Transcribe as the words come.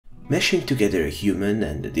Meshing together a human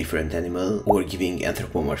and a different animal, or giving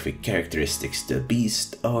anthropomorphic characteristics to a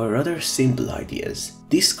beast, are rather simple ideas.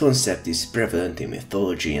 This concept is prevalent in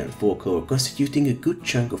mythology and folklore, constituting a good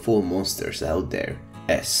chunk of all monsters out there.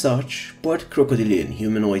 As such, part crocodilian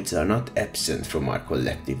humanoids are not absent from our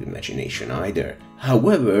collective imagination either.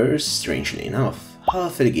 However, strangely enough,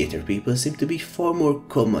 half alligator people seem to be far more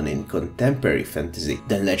common in contemporary fantasy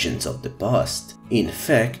than legends of the past. In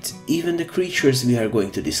fact, even the creatures we are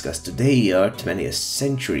going to discuss today are 20th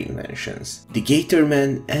century inventions: the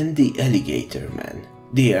Gatorman and the Alligator-Man.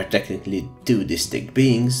 They are technically two distinct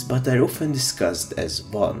beings, but are often discussed as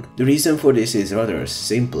one. The reason for this is rather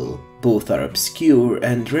simple. Both are obscure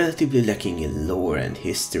and relatively lacking in lore and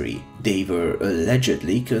history. They were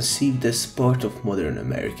allegedly conceived as part of modern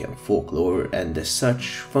American folklore, and as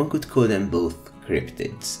such, one could call them both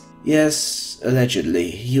cryptids. Yes,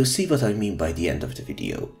 allegedly, you'll see what I mean by the end of the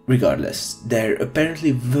video. Regardless, there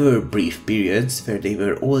apparently were brief periods where they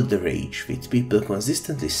were all the rage, with people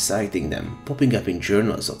consistently citing them, popping up in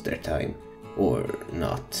journals of their time. Or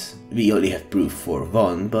not. We only have proof for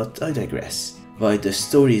one, but I digress. While the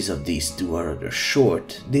stories of these two are rather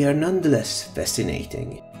short, they are nonetheless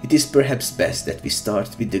fascinating. It is perhaps best that we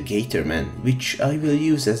start with the Gatorman, which I will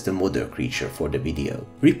use as the model creature for the video.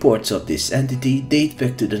 Reports of this entity date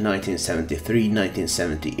back to the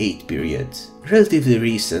 1973-1978 period. Relatively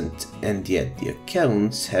recent, and yet the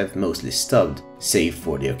accounts have mostly stubbed, save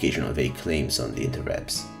for the occasional vague claims on the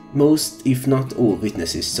interwebs. Most, if not all,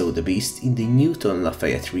 witnesses saw the beast in the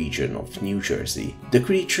Newton-Lafayette region of New Jersey. The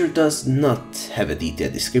creature does not have a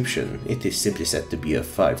detailed description, it is simply said to be a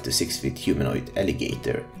 5 to 6 feet humanoid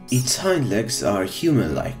alligator. Its hind legs are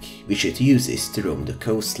human-like, which it uses to roam the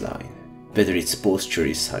coastline. Whether its posture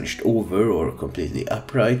is hunched over or completely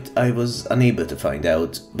upright, I was unable to find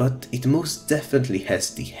out, but it most definitely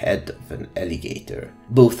has the head of an alligator.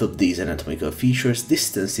 Both of these anatomical features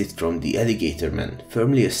distance it from the Alligator-Man,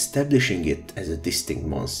 firmly establishing it as a distinct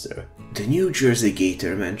monster. The New Jersey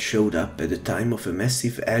Gatorman showed up at the time of a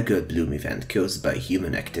massive algal bloom event caused by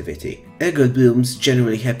human activity. Algal blooms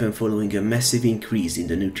generally happen following a massive increase in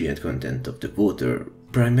the nutrient content of the water,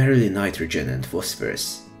 primarily nitrogen and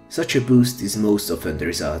phosphorus. Such a boost is most often the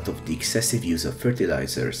result of the excessive use of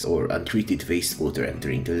fertilizers or untreated wastewater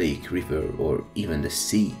entering the lake, river, or even the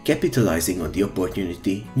sea. Capitalizing on the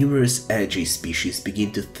opportunity, numerous algae species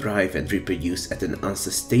begin to thrive and reproduce at an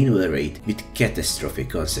unsustainable rate with catastrophic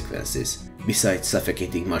consequences. Besides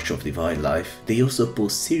suffocating much of the wildlife, they also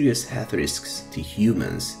pose serious health risks to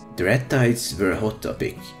humans. The red tides were a hot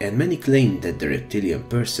topic, and many claimed that the reptilian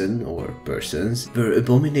person, or persons, were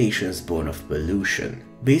abominations born of pollution.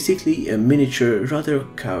 Basically a miniature, rather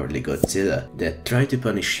cowardly Godzilla that tried to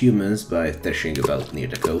punish humans by thrashing about near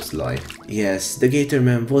the coastline. Yes, the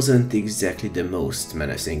Gatorman wasn't exactly the most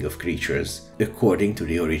menacing of creatures. According to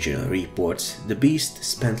the original reports, the beast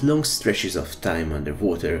spent long stretches of time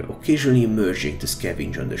underwater, occasionally emerging to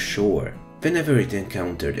scavenge on the shore. Whenever it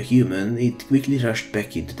encountered a human, it quickly rushed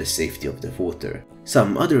back into the safety of the water.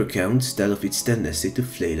 Some other accounts tell of its tendency to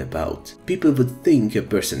flail about. People would think a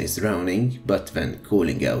person is drowning, but when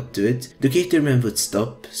calling out to it, the Gatorman would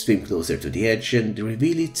stop, swim closer to the edge and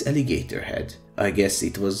reveal its alligator head. I guess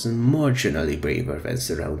it was marginally braver when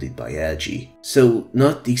surrounded by algae. So,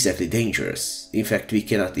 not exactly dangerous. In fact, we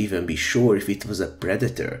cannot even be sure if it was a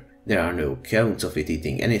predator. There are no accounts of it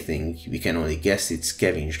eating anything, we can only guess it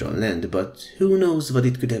scavenged on land, but who knows what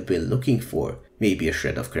it could have been looking for, maybe a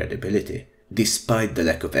shred of credibility. Despite the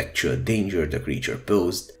lack of actual danger the creature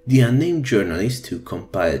posed, the unnamed journalist who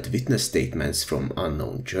compiled witness statements from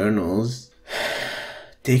unknown journals...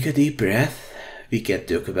 Take a deep breath, we can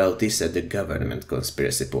talk about this at the government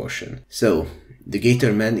conspiracy portion. So, the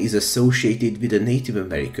Gatorman is associated with a Native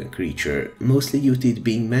American creature, mostly due to it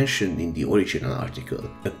being mentioned in the original article.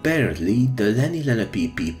 Apparently, the Lenni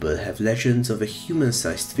Lenape people have legends of a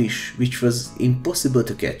human-sized fish which was impossible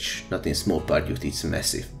to catch, not in small part due to its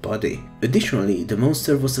massive body. Additionally, the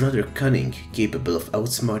monster was rather cunning, capable of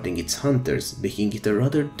outsmarting its hunters, making it a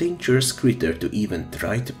rather dangerous critter to even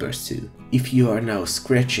try to pursue. If you are now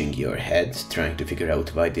scratching your head trying to figure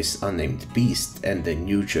out why this unnamed beast and the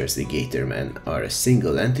New Jersey Gatorman are a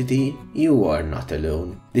single entity, you are not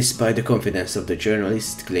alone. Despite the confidence of the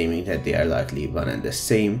journalist claiming that they are likely one and the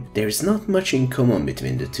same, there is not much in common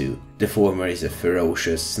between the two. The former is a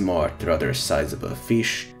ferocious, smart, rather sizable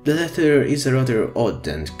fish, The latter is a rather odd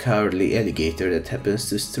and cowardly alligator that happens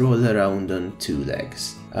to stroll around on 2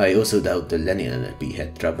 legs. I also doubt the Lenny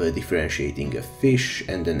had trouble differentiating a fish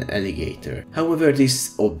and an alligator. However,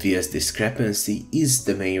 this obvious discrepancy is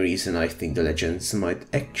the main reason I think the legends might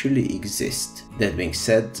actually exist. That being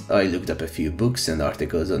said, I looked up a few books and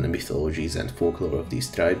articles on the mythologies and folklore of these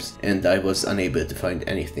tribes, and I was unable to find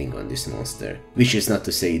anything on this monster. Which is not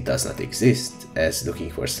to say it does not exist, as looking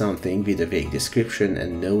for something with a vague description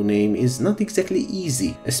and no name is not exactly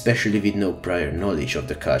easy, especially with no prior knowledge of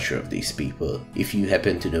the culture of these people. If you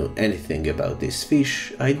happen to know anything about this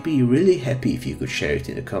fish, I'd be really happy if you could share it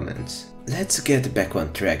in the comments. Let's get back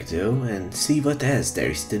on track though and see what else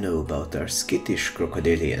there is to know about our skittish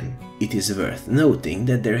crocodilian. It is worth noting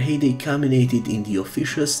that their heyday culminated in the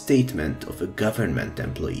official statement of a government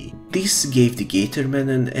employee. This gave the Gatorman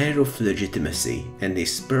an air of legitimacy and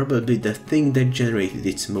is probably the thing that generated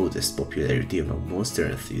its modest popularity among monster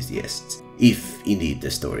enthusiasts, if indeed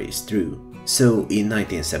the story is true. So, in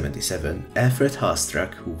 1977, Alfred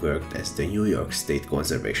Haastruck, who worked as the New York State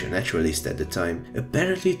Conservation Naturalist at the time,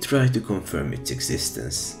 apparently tried to confirm its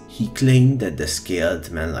existence. He claimed that the scaled,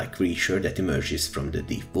 man-like creature that emerges from the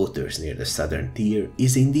deep waters near the southern tier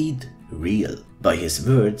is indeed real. By his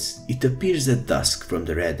words, it appears at dusk from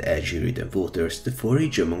the red algae-ridden waters to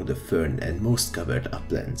forage among the fern and moss covered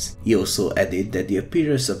uplands. He also added that the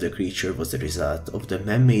appearance of the creature was the result of the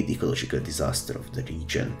man-made ecological disaster of the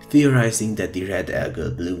region, theorizing that the red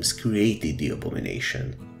algal blooms created the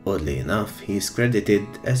abomination. Oddly enough, he is credited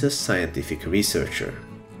as a scientific researcher.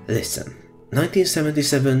 Listen.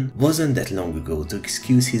 1977 wasn't that long ago to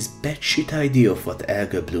excuse his batshit idea of what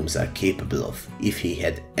algal blooms are capable of. If he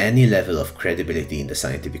had any level of credibility in the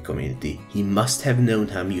scientific community, he must have known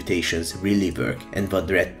how mutations really work and what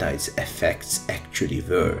the red tide's effects actually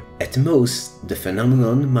were. At most, the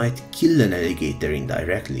phenomenon might kill an alligator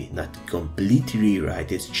indirectly, not completely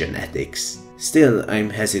rewrite its genetics. Still, I'm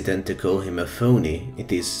hesitant to call him a phony.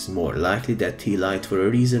 It is more likely that he lied for a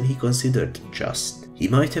reason he considered just. He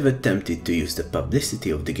might have attempted to use the publicity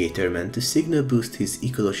of the Gatorman to signal boost his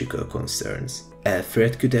ecological concerns.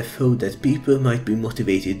 Alfred could have hoped that people might be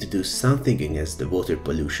motivated to do something against the water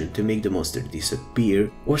pollution to make the monster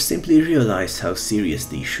disappear, or simply realize how serious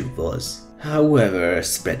the issue was. However,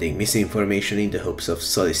 spreading misinformation in the hopes of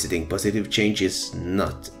soliciting positive change is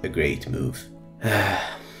not a great move.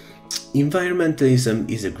 Environmentalism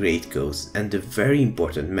is a great cause and a very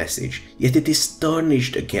important message, yet it is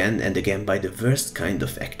tarnished again and again by the worst kind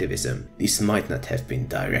of activism. This might not have been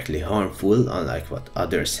directly harmful, unlike what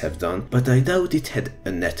others have done, but I doubt it had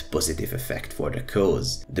a net positive effect for the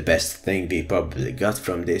cause. The best thing we probably got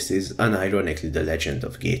from this is unironically the legend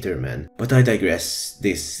of Gatorman, but I digress.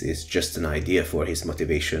 This is just an idea for his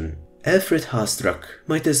motivation. Alfred Haastruck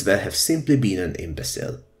might as well have simply been an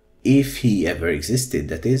imbecile. If he ever existed,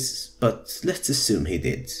 that is, but let's assume he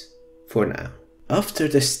did, for now. After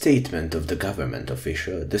the statement of the government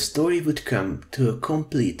official, the story would come to a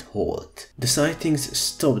complete halt. The sightings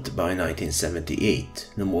stopped by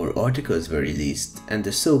 1978, no more articles were released, and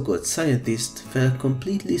the so-called scientist fell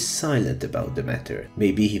completely silent about the matter.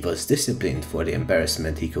 Maybe he was disciplined for the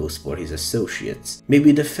embarrassment he caused for his associates.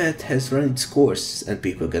 Maybe the fad has run its course and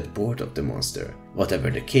people got bored of the monster. Whatever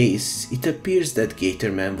the case, it appears that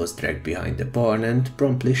Gatorman was dragged behind the barn and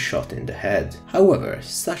promptly shot in the head. However,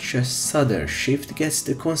 such a sudden shift gets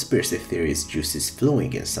the conspiracy theories juices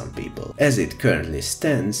flowing in some people. As it currently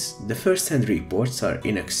stands, the first-hand reports are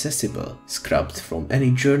inaccessible, scrubbed from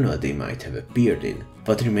any journal they might have appeared in.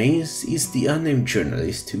 What remains is the unnamed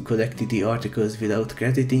journalist who collected the articles without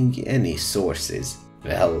crediting any sources.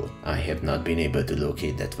 Well, I have not been able to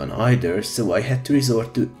locate that one either, so I had to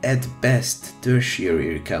resort to, at best,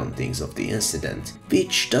 tertiary recountings of the incident,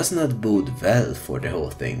 which does not bode well for the whole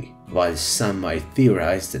thing. While some might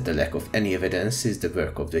theorize that the lack of any evidence is the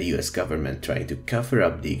work of the US government trying to cover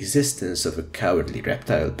up the existence of a cowardly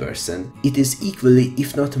reptile person, it is equally,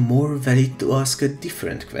 if not more, valid to ask a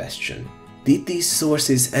different question. Did these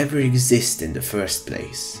sources ever exist in the first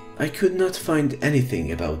place? I could not find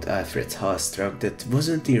anything about Alfred Haastruck that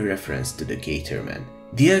wasn't in reference to the Gatorman.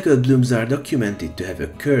 The algal blooms are documented to have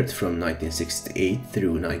occurred from 1968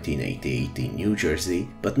 through 1988 in New Jersey,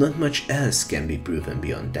 but not much else can be proven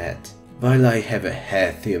beyond that. While I have a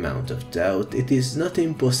healthy amount of doubt, it is not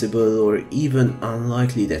impossible or even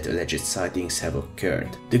unlikely that alleged sightings have occurred.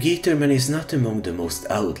 The Gatorman is not among the most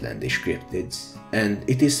outlandish cryptids. and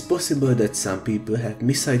it is possible that some people have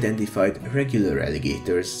misidentified regular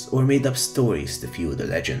alligators or made up stories to fuel the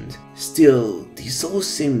legend. Still, this all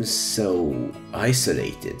seems so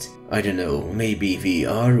isolated. I don't know, maybe we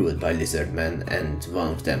are ruled by lizardmen and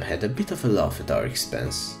one of them had a bit of a laugh at our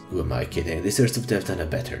expense. Who am I kidding? Lizards would have done a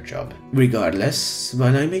better job. Regardless,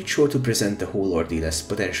 while I made sure to present the whole ordeal as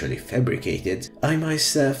potentially fabricated, I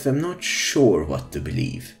myself am not sure what to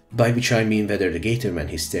believe. By which I mean whether the Gatorman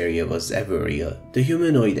hysteria was ever real. The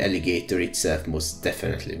humanoid alligator itself most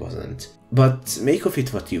definitely wasn't. But make of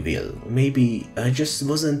it what you will, maybe I just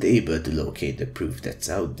wasn't able to locate the proof that's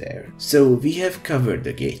out there. So we have covered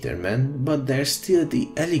the Gatorman, but there's still the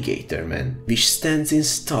Alligator-Man, which stands in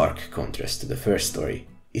stark contrast to the first story.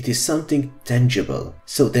 It is something tangible,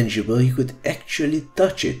 so tangible you could actually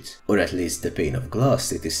touch it, or at least the pane of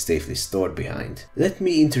glass it is safely stored behind. Let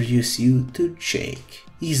me introduce you to Jake.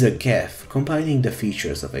 He's a gaff combining the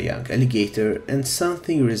features of a young alligator and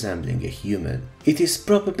something resembling a human. It is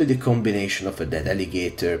probably the combination of a dead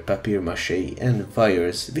alligator, papier-mâché and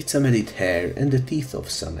wires with some added hair and the teeth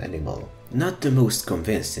of some animal. Not the most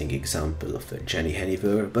convincing example of a Jenny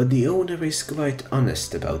Hanniver, but the owner is quite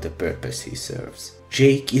honest about the purpose he serves.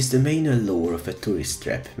 Jake is the main allure of a tourist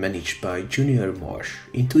trap managed by Junior Marsh,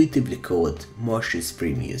 intuitively called Marsh's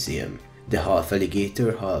Free Museum. The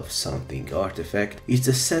half-alligator, half-something artifact is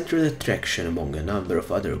the central attraction among a number of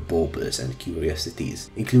other baubles and curiosities,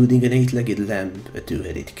 including an 8-legged lamb, a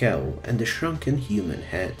 2-headed cow, and a shrunken human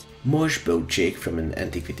head. Marsh bought Jake from an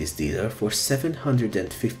antiquities dealer for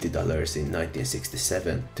 $750 in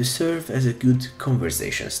 1967 to serve as a good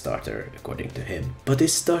conversation starter, according to him. But it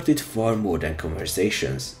started far more than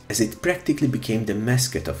conversations, as it practically became the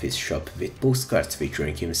mascot of his shop, with postcards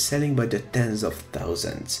featuring him selling by the tens of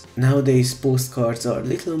thousands. Nowadays, postcards are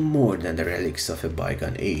little more than the relics of a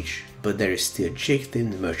bygone age, but there is still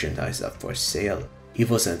Jake-themed merchandise up for sale. He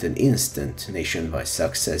wasn't an instant nationwide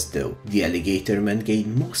success though. The Alligator-Man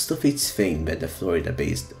gained most of its fame when the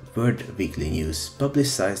Florida-based Word Weekly News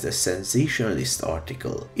publicized a sensationalist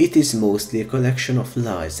article. It is mostly a collection of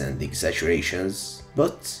lies and exaggerations,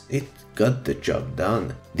 but it got the job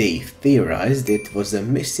done. They theorized it was a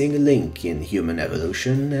missing link in human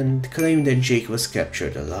evolution and claimed that Jake was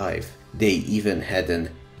captured alive. They even had an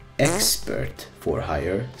expert for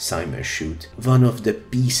hire, Simon Shute, one of the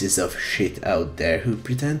pieces of shit out there who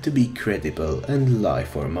pretend to be credible and lie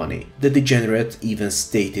for money. The degenerate even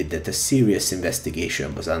stated that a serious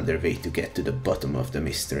investigation was underway to get to the bottom of the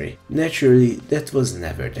mystery. Naturally, that was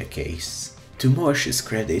never the case. To Marsh's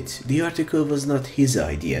credit, the article was not his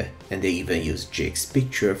idea, and they even used Jake's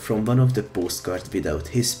picture from one of the postcards without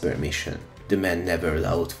his permission. The man never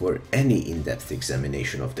allowed for any in-depth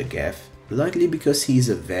examination of the gaffe, likely because he is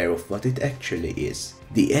aware of what it actually is.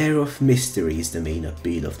 The air of mystery is the main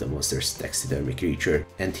appeal of the monster's taxidermy creature,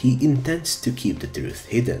 and he intends to keep the truth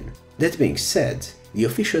hidden. That being said, the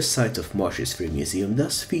official site of Marsh's Free Museum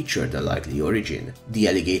does feature the likely origin. The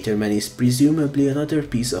Alligator-Man is presumably another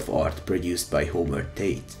piece of art produced by Homer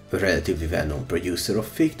Tate, a relatively well-known producer of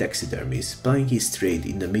fake taxidermies plying his trade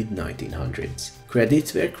in the mid-1900s. Credit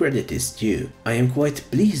where credit is due. I am quite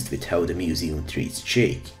pleased with how the museum treats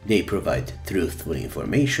Jake. They provide truthful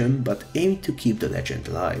information but aim to keep the legend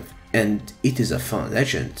alive. And it is a fun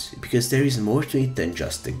legend, because there is more to it than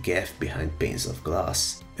just the gaffe behind panes of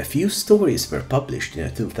glass. A few stories were published in a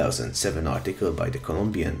 2007 article by The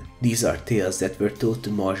Colombian. These are tales that were told to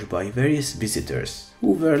Marsh by various visitors,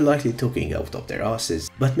 who were likely talking out of their asses,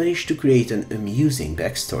 but managed to create an amusing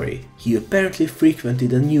backstory. He apparently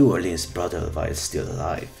frequented a New Orleans brothel while still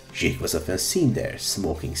alive. Jake was often seen there,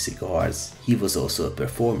 smoking cigars. He was also a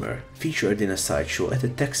performer, featured in a sideshow at a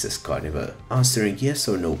Texas carnival, answering yes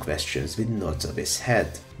or no questions with nods of his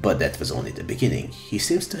head. But that was only the beginning. He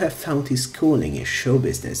seems to have found his calling in show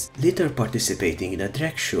business, later participating in a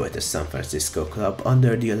drag show at a San Francisco club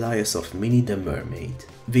under the alias of Minnie the Mermaid,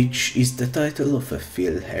 which is the title of a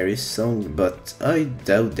Phil Harris song, but I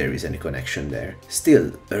doubt there is any connection there.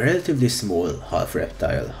 Still, a relatively small,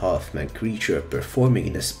 half-reptile, half-man creature performing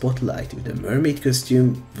in a spotlight with a mermaid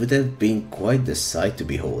costume would have been quite the sight to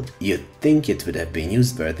behold. You'd think it would have been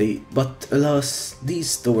newsworthy, but alas, these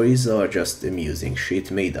stories are just amusing shit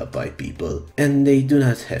made up by people, and they do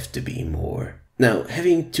not have to be more. Now,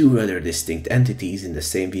 having two rather distinct entities in the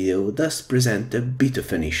same video does present a bit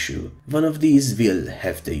of an issue. One of these will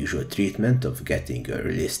have the usual treatment of getting a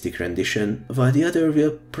realistic rendition, while the other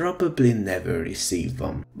will probably never receive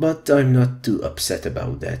one. But I'm not too upset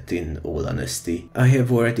about that, in all honesty. I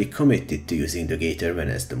have already committed to using the Gatorman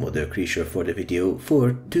as the model creature for the video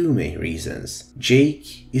for two main reasons.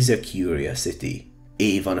 Jake is a curiosity,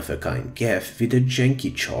 a one-of-a-kind gaffe with a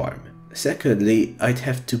janky charm. Secondly, I'd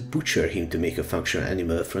have to butcher him to make a functional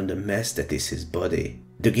animal from the mess that is his body.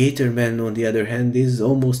 The Gatorman, on the other hand, is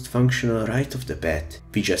almost functional right off the bat.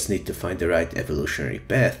 We just need to find the right evolutionary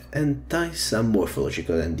path and tie some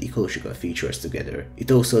morphological and ecological features together.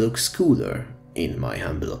 It also looks cooler, in my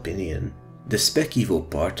humble opinion. The Spec Evo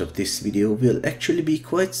part of this video will actually be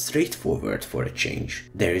quite straightforward for a change.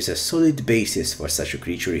 There is a solid basis for such a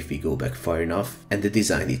creature if we go back far enough, and the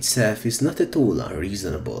design itself is not at all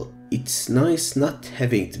unreasonable. It's nice not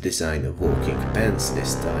having to design a walking pants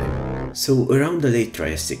this time. So around the late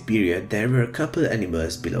Triassic period there were a couple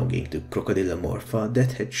animals belonging to Crocodilomorpha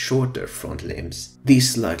that had shorter front limbs.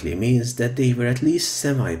 This likely means that they were at least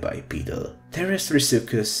semi-bipedal.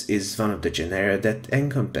 Therestrisuchus is one of the genera that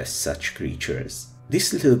encompass such creatures.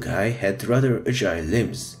 This little guy had rather agile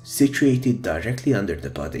limbs, situated directly under the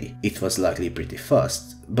body. It was likely pretty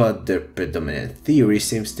fast, but the predominant theory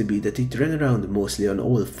seems to be that it ran around mostly on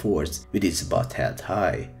all fours with its butt held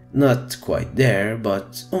high. Not quite there,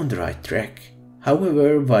 but on the right track.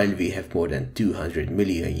 However, while we have more than 200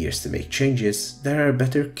 million years to make changes, there are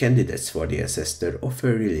better candidates for the ancestor of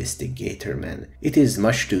a realistic Gatorman. It is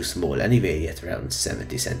much too small anyway at around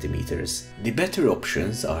 70 centimeters. The better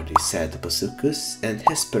options are the Ceratoposuchus and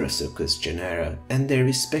Hesperosuchus genera and their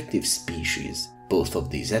respective species. Both of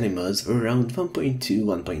these animals were around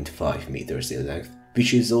 1.2–1.5 meters in length,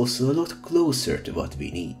 which is also a lot closer to what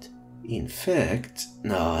we need. In fact,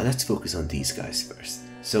 let's focus on these guys first.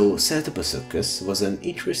 So Ceratoposuchus was an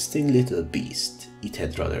interesting little beast. It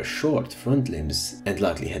had rather short front limbs and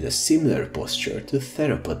likely had a similar posture to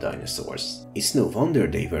theropod dinosaurs. It's no wonder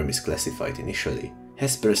they were misclassified initially.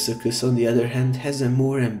 Hesperosuchus on the other hand has a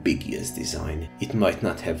more ambiguous design. It might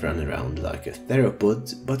not have run around like a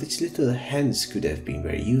theropod, but its little hands could have been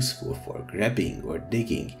very useful for grabbing or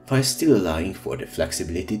digging, while still allowing for the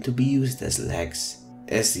flexibility to be used as legs.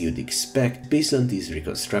 As you'd expect, based on these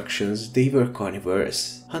reconstructions, they were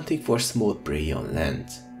carnivorous, hunting for small prey on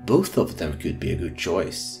land. Both of them could be a good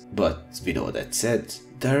choice, but with all that said,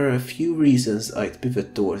 there are a few reasons I'd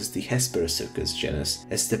pivot towards the Hesperosuchus genus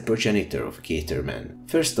as the progenitor of Gatorman.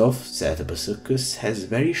 First off, Ceratoposuchus has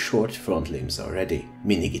very short front limbs already,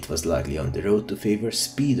 meaning it was likely on the road to favor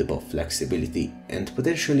speed above flexibility and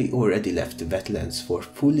potentially already left the wetlands for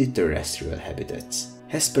fully terrestrial habitats.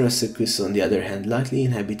 Hesperosuchus on the other hand likely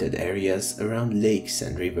inhabited areas around lakes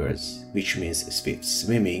and rivers, which means swift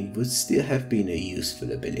swimming would still have been a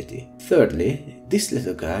useful ability. Thirdly, this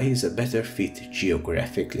little guy is a better fit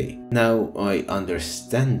geographically. Now, I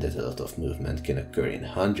understand that a lot of movement can occur in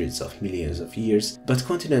hundreds of millions of years, but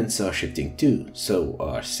continents are shifting too, so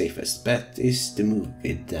our safest bet is to move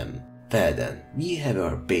with them. Well then, we have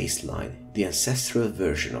our baseline, the ancestral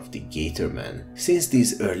version of the Gatorman. Since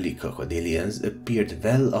these early crocodilians appeared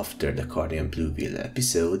well after the Cardian Bluegill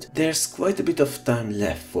episode, there's quite a bit of time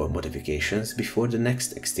left for modifications before the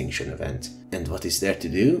next extinction event. And what is there to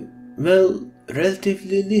do? Well,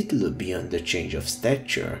 relatively little beyond the change of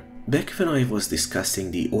stature. Back when I was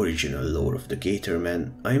discussing the original lore of the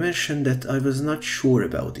Gatorman, I mentioned that I was not sure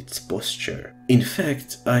about its posture. In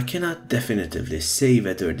fact, I cannot definitively say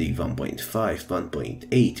whether the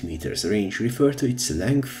 1.5–1.8 meters range refer to its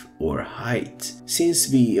length or height. Since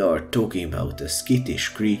we are talking about a skittish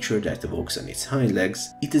creature that walks on its hind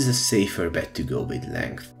legs, it is a safer bet to go with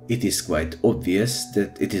length. It is quite obvious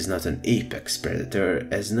that it is not an apex predator,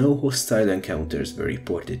 as no hostile encounters were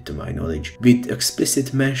reported to my knowledge, with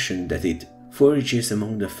explicit mention that it forages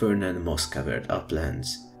among the fern and moss-covered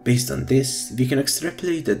uplands. Based on this, we can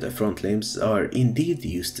extrapolate that the front limbs are indeed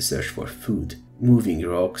used to search for food, moving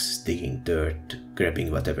rocks, digging dirt,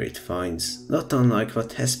 grabbing whatever it finds, not unlike what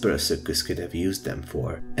Hesperosuchus could have used them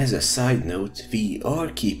for. As a side note, we are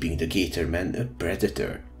keeping the Gatorman a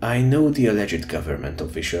predator. I know the alleged government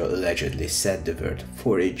official allegedly said the word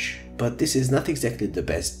forage, but this is not exactly the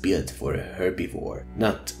best build for a herbivore,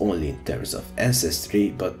 not only in terms of ancestry,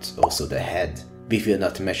 but also the head. We will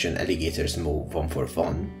not mention alligators move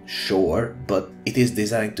 1-for-1, sure, but it is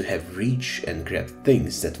designed to have reach and grab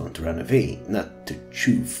things that won't run away, not to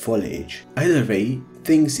chew foliage. Either way,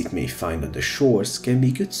 things it may find on the shores can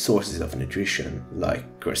be good sources of nutrition,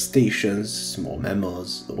 like crustaceans, small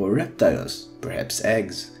mammals, or reptiles, perhaps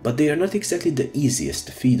eggs. But they are not exactly the easiest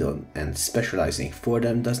to feed on, and specializing for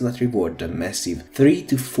them does not reward the massive 3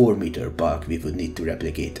 to 4 meter bulk we would need to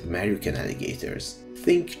replicate American alligators.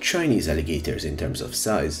 Think Chinese alligators in terms of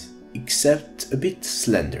size, except a bit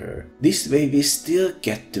slenderer. This way we still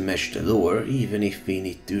get to match the lore, even if we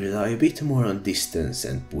need to rely a bit more on distance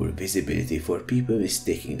and poor visibility for people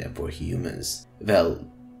mistaking them for humans. Well,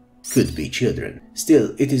 Could be children.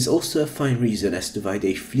 Still, it is also a fine reason as to why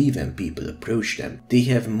they flee when people approach them. They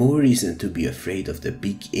have more reason to be afraid of the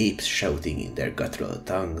big apes shouting in their guttural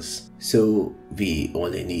tongues. So we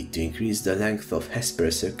only need to increase the length of Hesper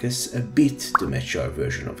Circus a bit to match our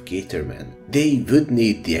version of Gatorman. They would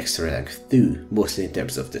need the extra length too, mostly in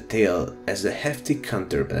terms of the tail, as a hefty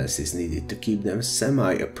counterbalance is needed to keep them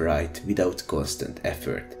semi-upright without constant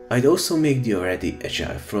effort. I'd also make the already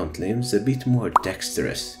agile front limbs a bit more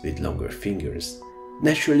dexterous with longer fingers.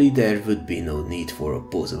 Naturally, there would be no need for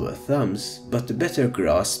opposable thumbs, but the better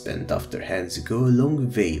grasp and dafter hands go a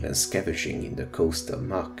long way when scavenging in the coastal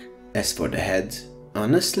muck. As for the head,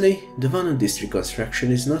 honestly, the one on this reconstruction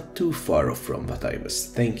is not too far off from what I was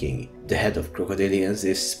thinking. The head of crocodilians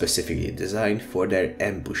is specifically designed for their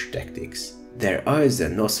ambush tactics. Their eyes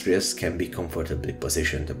and nostrils can be comfortably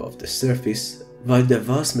positioned above the surface, while the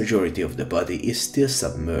vast majority of the body is still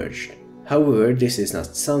submerged. However, this is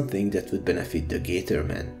not something that would benefit the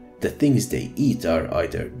Gatorman. The things they eat are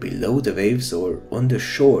either below the waves or on the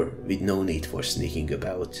shore with no need for sneaking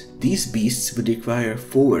about. These beasts would require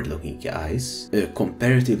forward-looking eyes, a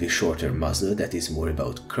comparatively shorter muzzle that is more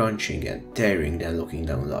about crunching and tearing than looking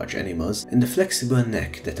down large animals, and a flexible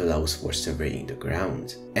neck that allows for surveying the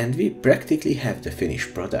ground. And we practically have the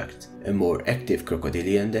finished product, a more active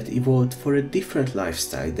crocodilian that evolved for a different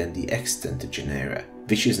lifestyle than the extant genera,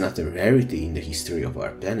 which is not a rarity in the history of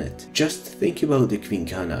our planet. Just think about the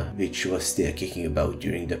quinquina, which was still kicking about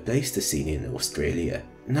during the Pleistocene in Australia.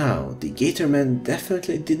 Now, the Gatorman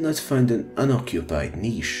definitely did not find an unoccupied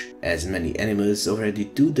niche, as many animals already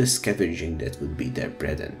do the scavenging that would be their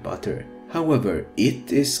bread and butter. However,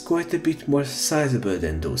 it is quite a bit more sizable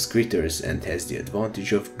than those critters and has the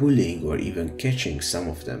advantage of bullying or even catching some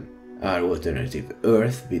of them. Our alternative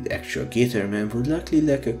Earth with actual Gatorman would likely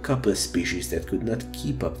lack a couple species that could not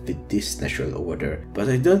keep up with this natural order, but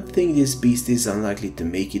I don't think this beast is unlikely to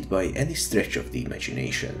make it by any stretch of the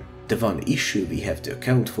imagination. The one issue we have to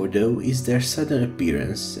account for though is their sudden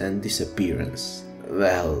appearance and disappearance.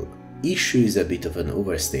 Well, issue is a bit of an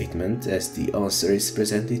overstatement, as the answer is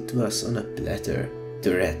presented to us on a platter: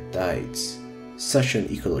 the red tides. Such an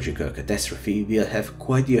ecological catastrophe will have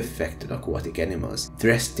quite the effect on aquatic animals,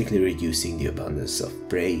 drastically reducing the abundance of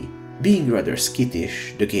prey. Being rather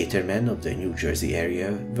skittish, the Gatormen of the New Jersey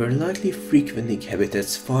area were likely frequenting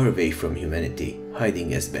habitats far away from humanity,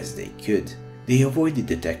 hiding as best they could. They avoided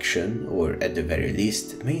detection, or at the very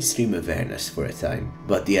least, mainstream awareness for a time,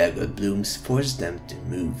 but the algal blooms forced them to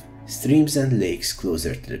move. Streams and lakes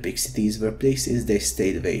closer to the big cities were places they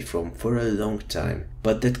stayed away from for a long time,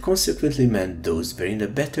 but that consequently meant those were in a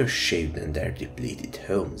better shape than their depleted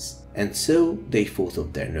homes, and so they thought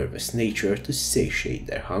of their nervous nature to satiate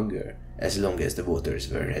their hunger. As long as the waters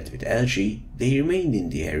were red with algae, they remained in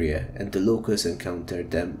the area and the locals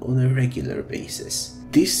encountered them on a regular basis.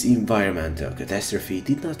 This environmental catastrophe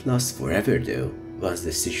did not last forever though. Once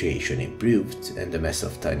the situation improved and the mass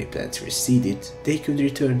of tiny plants receded, they could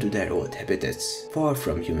return to their old habitats, far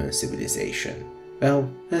from human civilization. Well,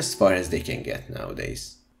 as far as they can get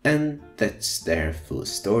nowadays. And that's their full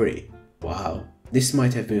story. Wow, this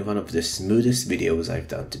might have been one of the smoothest videos I've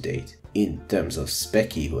done to date, in terms of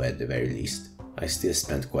spec evo at the very least. I still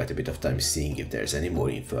spent quite a bit of time seeing if there's any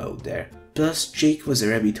more info out there. Plus, Jake was a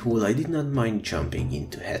rabbit hole I did not mind jumping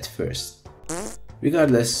into head first.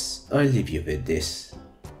 Regardless, I'll leave you with this.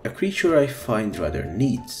 A creature I find rather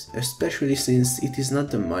neat, especially since it is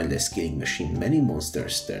not the mindless killing machine many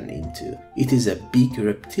monsters turn into. It is a big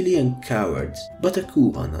reptilian coward, but a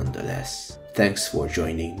cool one nonetheless. Thanks for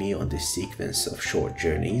joining me on this sequence of short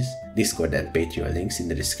journeys. Discord and Patreon links in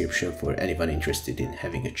the description for anyone interested in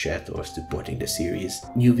having a chat or supporting the series.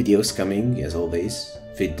 New videos coming, as always,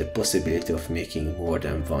 with the possibility of making more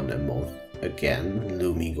than one a month. Again,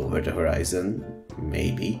 looming over the horizon,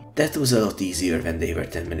 maybe. That was a lot easier when they were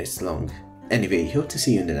 10 minutes long. Anyway, hope to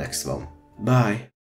see you in the next one. Bye!